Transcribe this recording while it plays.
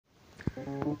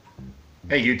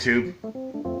Hey YouTube.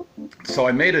 So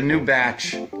I made a new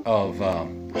batch of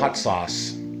hot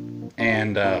sauce,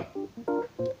 and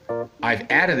I've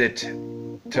added it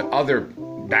to other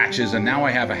batches, and now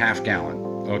I have a half gallon.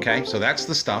 Okay, so that's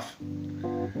the stuff.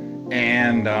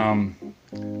 And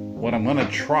what I'm gonna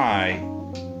try,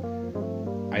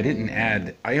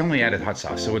 I only added hot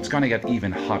sauce, so it's gonna get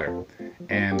even hotter.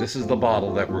 And this is the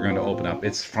bottle that we're going to open up.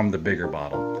 It's from the bigger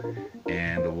bottle,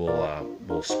 and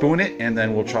we'll spoon it and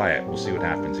then we'll try it. We'll see what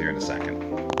happens here in a second.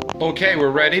 Okay,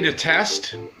 we're ready to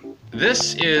test.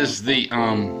 This is the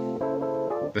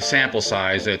sample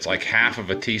size. It's like half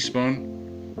of a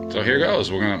teaspoon. So here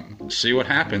goes. We're gonna see what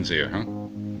happens here, huh?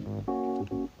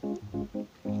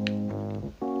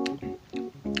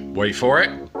 Wait for it.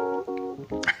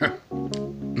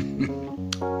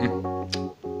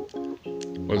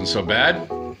 Wasn't so bad.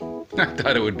 I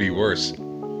thought it would be worse.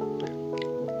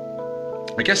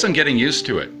 I guess I'm getting used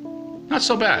to it. Not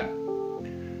so bad.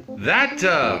 That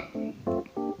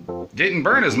didn't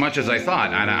burn as much as I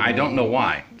thought, and I don't know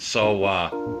why. So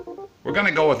we're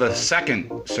gonna go with a second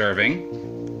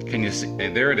serving. Can you see?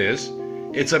 There it is.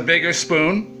 It's a bigger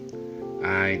spoon.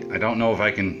 I don't know if I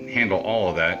can handle all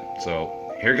of that.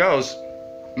 So here goes.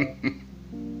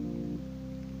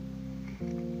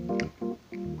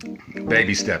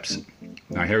 Baby steps.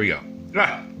 Now here we go.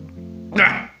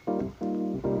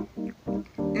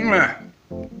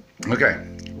 Okay,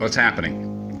 what's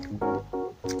happening?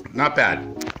 Not bad.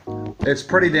 It's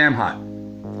pretty damn hot.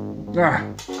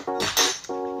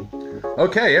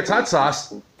 Okay, it's hot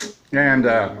sauce, and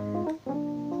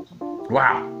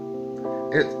wow,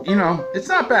 it's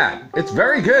not bad. It's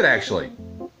very good actually.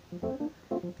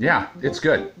 Yeah, it's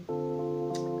good.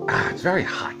 It's very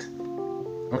hot.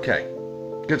 Okay,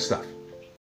 good stuff.